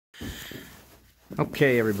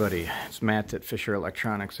Okay, everybody, it's Matt at Fisher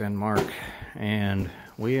Electronics and Mark, and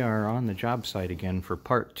we are on the job site again for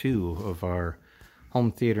part 2 of our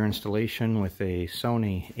home theater installation with a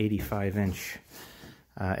Sony 85-inch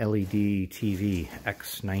LED TV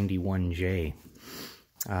X91J.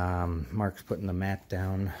 Mark's putting the mat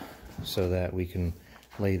down so that we can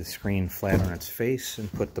lay the screen flat on its face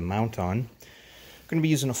and put the mount on. I'm going to be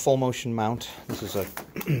using a full motion mount. This is a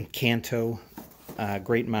Kanto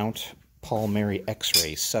great mount, Paul Mary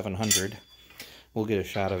X-Ray 700. We'll get a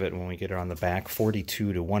shot of it when we get it on the back,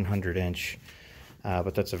 42 to 100 inch.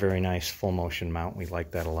 But that's a very nice full motion mount. We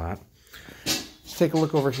like that a lot. Let's take a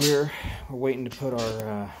look over here. We're waiting to put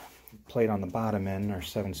our plate on the bottom end, our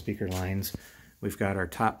 7 speaker lines. We've got our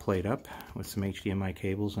top plate up with some HDMI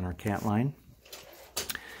cables and our cat line.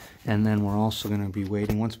 And then we're also going to be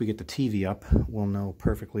waiting, once we get the TV up, we'll know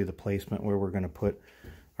perfectly the placement where we're going to put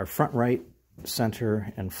our front right,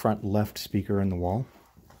 center, and front left speaker in the wall.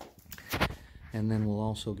 And then we'll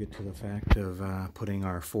also get to the fact of putting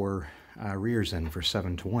our 4 rears in for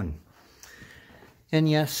 7 to 1. And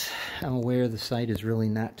yes, I'm aware the site is really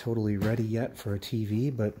not totally ready yet for a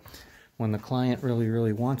TV, but when the client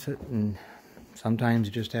really wants it, and sometimes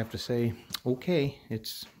you just have to say, okay,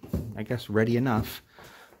 it's, I guess, ready enough.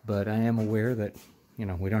 But I am aware that, you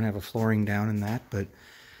know, we don't have a flooring down in that, but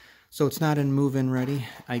so it's not in move-in ready.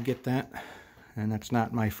 I get that, and that's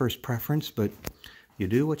not my first preference, but you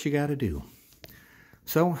do what you got to do.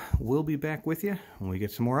 So we'll be back with you when we get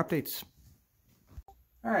some more updates.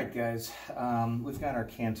 All right, guys, we've got our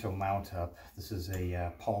Kanto mount up. This is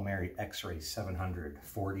a Paul Mary X-Ray 700,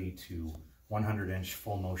 40 to 100 inch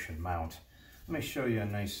full motion mount. Let me show you a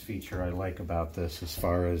nice feature I like about this. As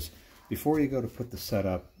far as before you go to put the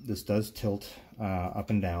setup, this does tilt up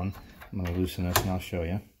and down. I'm going to loosen this and I'll show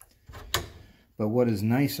you. But what is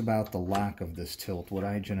nice about the lock of this tilt, what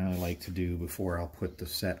I generally like to do before I'll put the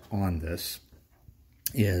set on this,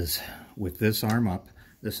 is with this arm up,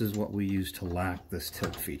 this is what we use to lock this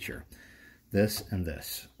tilt feature. This and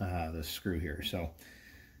this screw here. So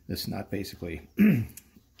this nut basically,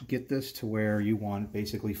 get this to where you want it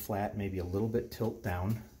basically flat, maybe a little bit tilt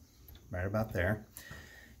down, right about there.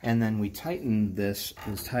 And then we tighten this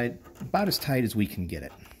as tight, about as tight as we can get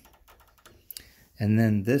it. And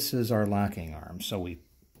then this is our locking arm. So it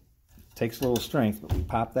takes a little strength, but we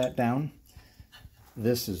pop that down.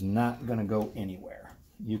 This is not going to go anywhere.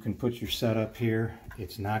 You can put your setup here.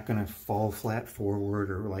 It's not going to fall flat forward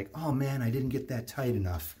or like, oh man, I didn't get that tight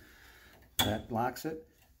enough. That locks it,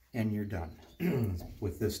 and you're done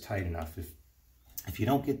with this tight enough. If you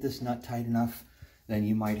don't get this nut tight enough, then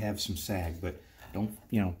you might have some sag, but don't,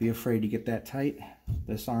 be afraid to get that tight.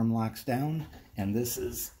 This arm locks down, and this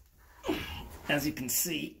is, as you can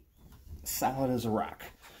see, solid as a rock.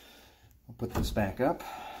 I'll put this back up.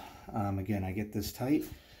 Again, I get this tight.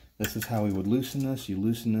 This is how we would loosen this. You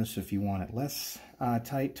loosen this if you want it less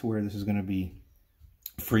tight, to where this is going to be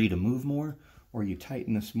free to move more, or you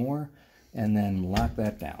tighten this more, and then lock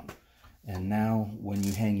that down. And now, when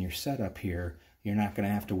you hang your setup here, you're not going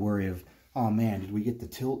to have to worry of, oh man, did we get the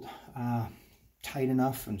tilt tight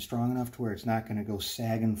enough and strong enough to where it's not going to go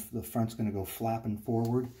sagging, the front's going to go flopping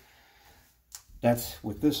forward. That's,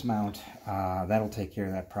 with this mount, that'll take care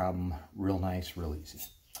of that problem real nice, real easy.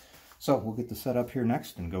 So we'll get the setup here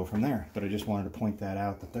next and go from there. But I just wanted to point that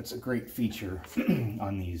out, that that's a great feature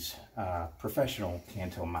on these professional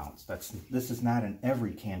Kanto mounts. This is not in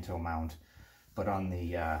every Kanto mount, but on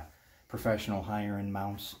the professional higher end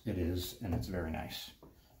mounts it is, and it's very nice.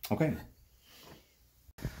 Okay.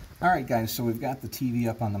 Alright guys, so we've got the TV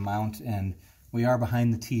up on the mount, and we are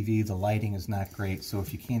behind the TV. The lighting is not great, so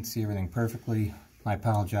if you can't see everything perfectly, I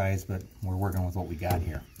apologize, but we're working with what we got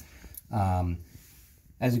here.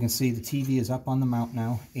 As you can see, the TV is up on the mount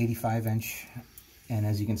now, 85 inch, and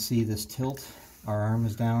as you can see, this tilt, our arm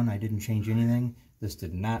is down. I didn't change anything. This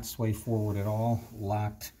did not sway forward at all.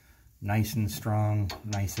 Locked, nice and strong,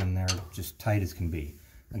 nice in there, just tight as can be.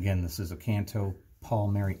 Again, this is a Kanto Paul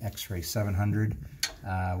Mary X-Ray 700.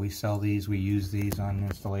 We sell these, we use these on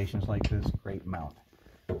installations like this. Great mount.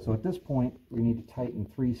 So at this point, we need to tighten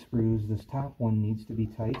 3 screws. This top one needs to be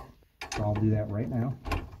tight, so I'll do that right now.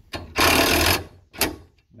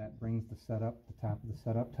 That brings the setup, the top of the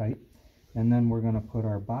setup tight. And then we're going to put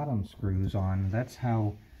our bottom screws on. That's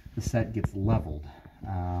how the set gets leveled.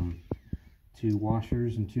 2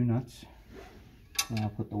 washers and 2 nuts. And I'll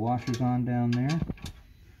put the washers on down there.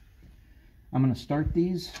 I'm going to start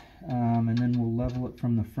these, and then we'll level it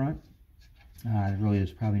from the front. Really,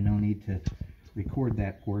 there's probably no need to record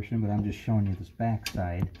that portion, but I'm just showing you this back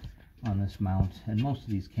side on this mount, and most of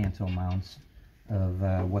these Kanto mounts, of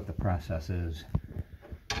what the process is.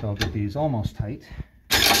 So I'll get these almost tight.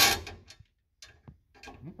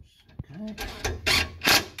 Oops, okay. There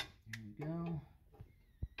we go.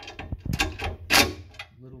 A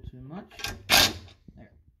little too much. There.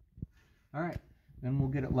 Alright, then we'll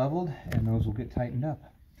get it leveled and those will get tightened up.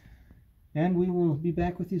 And we will be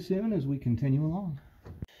back with you soon as we continue along.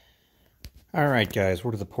 Alright guys,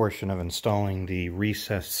 we're to the portion of installing the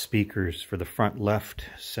recessed speakers for the front left,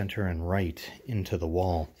 center, and right into the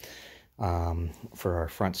wall for our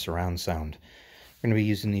front surround sound. We're going to be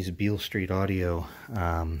using these Beale Street Audio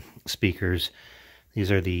speakers.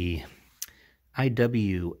 These are the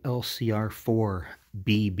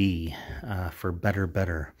IWLCR4BB for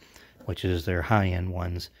Better, which is their high-end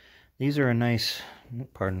ones. These are a nice,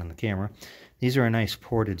 pardon on the camera, these are a nice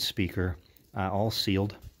ported speaker, all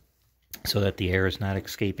sealed, so that the air is not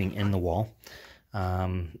escaping in the wall.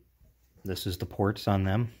 This is the ports on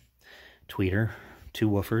them. Tweeter, 2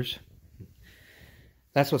 woofers.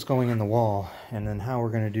 That's what's going in the wall. And then how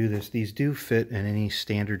we're going to do this, these do fit in any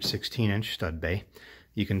standard 16-inch stud bay.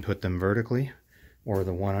 You can put them vertically, or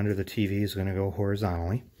the one under the TV is going to go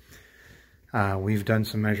horizontally. We've done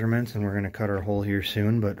some measurements and we're going to cut our hole here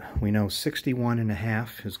soon, but we know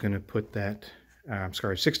 61.5 is going to put that,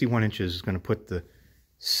 61 inches is going to put the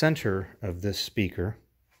center of this speaker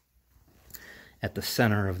at the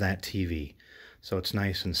center of that TV. So it's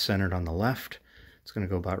nice and centered on the left. It's going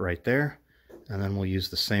to go about right there. And then we'll use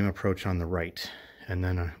the same approach on the right. And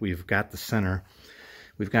then we've got the center.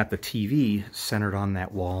 We've got the TV centered on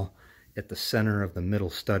that wall at the center of the middle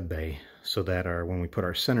stud bay, so that when we put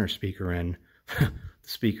our center speaker in, the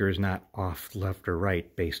speaker is not off left or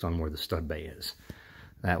right based on where the stud bay is.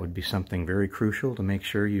 That would be something very crucial to make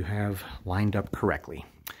sure you have lined up correctly.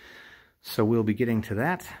 So we'll be getting to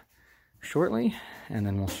that shortly, and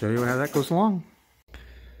then we'll show you how that goes along.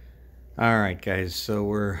 Alright guys, so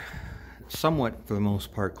we're somewhat, for the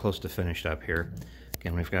most part, close to finished up here.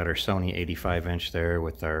 Again, we've got our Sony 85-inch there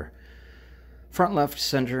with our front left,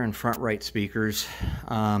 center, and front right speakers.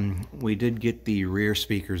 We did get the rear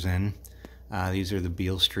speakers in. These are the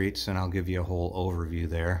Beale Streets, and I'll give you a whole overview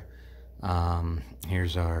there.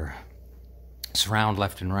 Here's our surround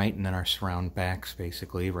left and right, and then our surround backs,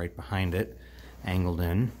 basically, right behind it, angled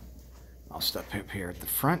in. I'll step up here at the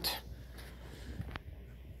front.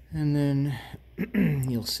 And then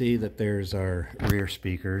you'll see that there's our rear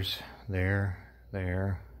speakers. There,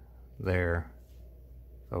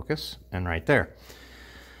 focus, and right there.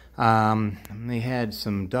 They had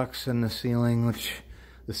some ducts in the ceiling, which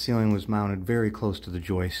the ceiling was mounted very close to the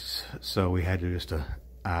joists, so we had to just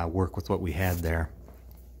work with what we had there.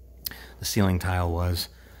 The ceiling tile was.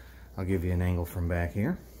 I'll give you an angle from back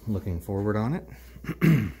here, looking forward on it.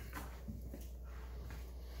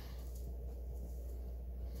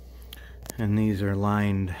 And these are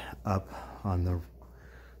lined up on the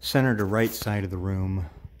center to right side of the room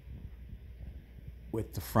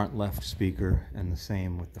with the front left speaker, and the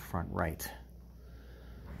same with the front right.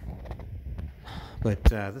 But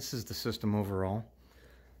this is the system overall.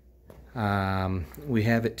 We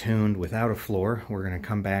have it tuned without a floor. We're going to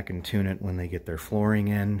come back and tune it when they get their flooring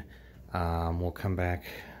in. We'll come back,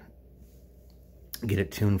 get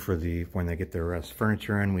it tuned for when they get their rest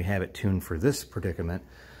furniture in. We have it tuned for this predicament,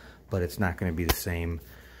 but it's not going to be the same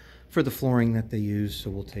for the flooring that they use, so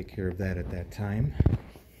we'll take care of that at that time.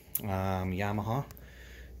 Yamaha,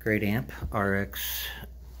 great amp,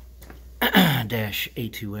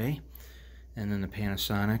 RX-A2A, and then the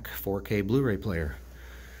Panasonic 4K Blu-ray player.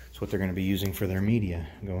 That's what they're going to be using for their media,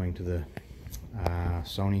 going to the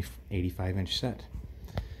Sony 85-inch set.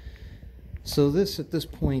 So this, at this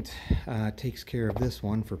point, takes care of this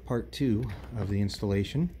one for part 2 of the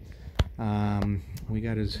installation. We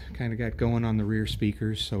kind of got going on the rear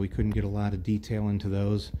speakers, so we couldn't get a lot of detail into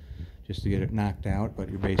those just to get it knocked out, but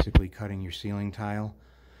you're basically cutting your ceiling tile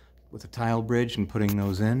with a tile bridge and putting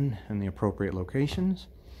those in the appropriate locations.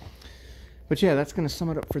 But yeah, that's going to sum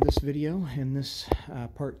it up for this video in this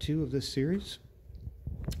part 2 of this series.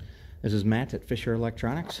 This is Matt at Fisher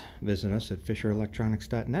Electronics. Visit us at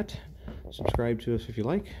fisherelectronics.net. Subscribe to us if you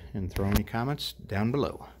like, and throw any comments down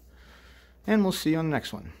below. And we'll see you on the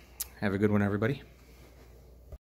next one. Have a good one, everybody.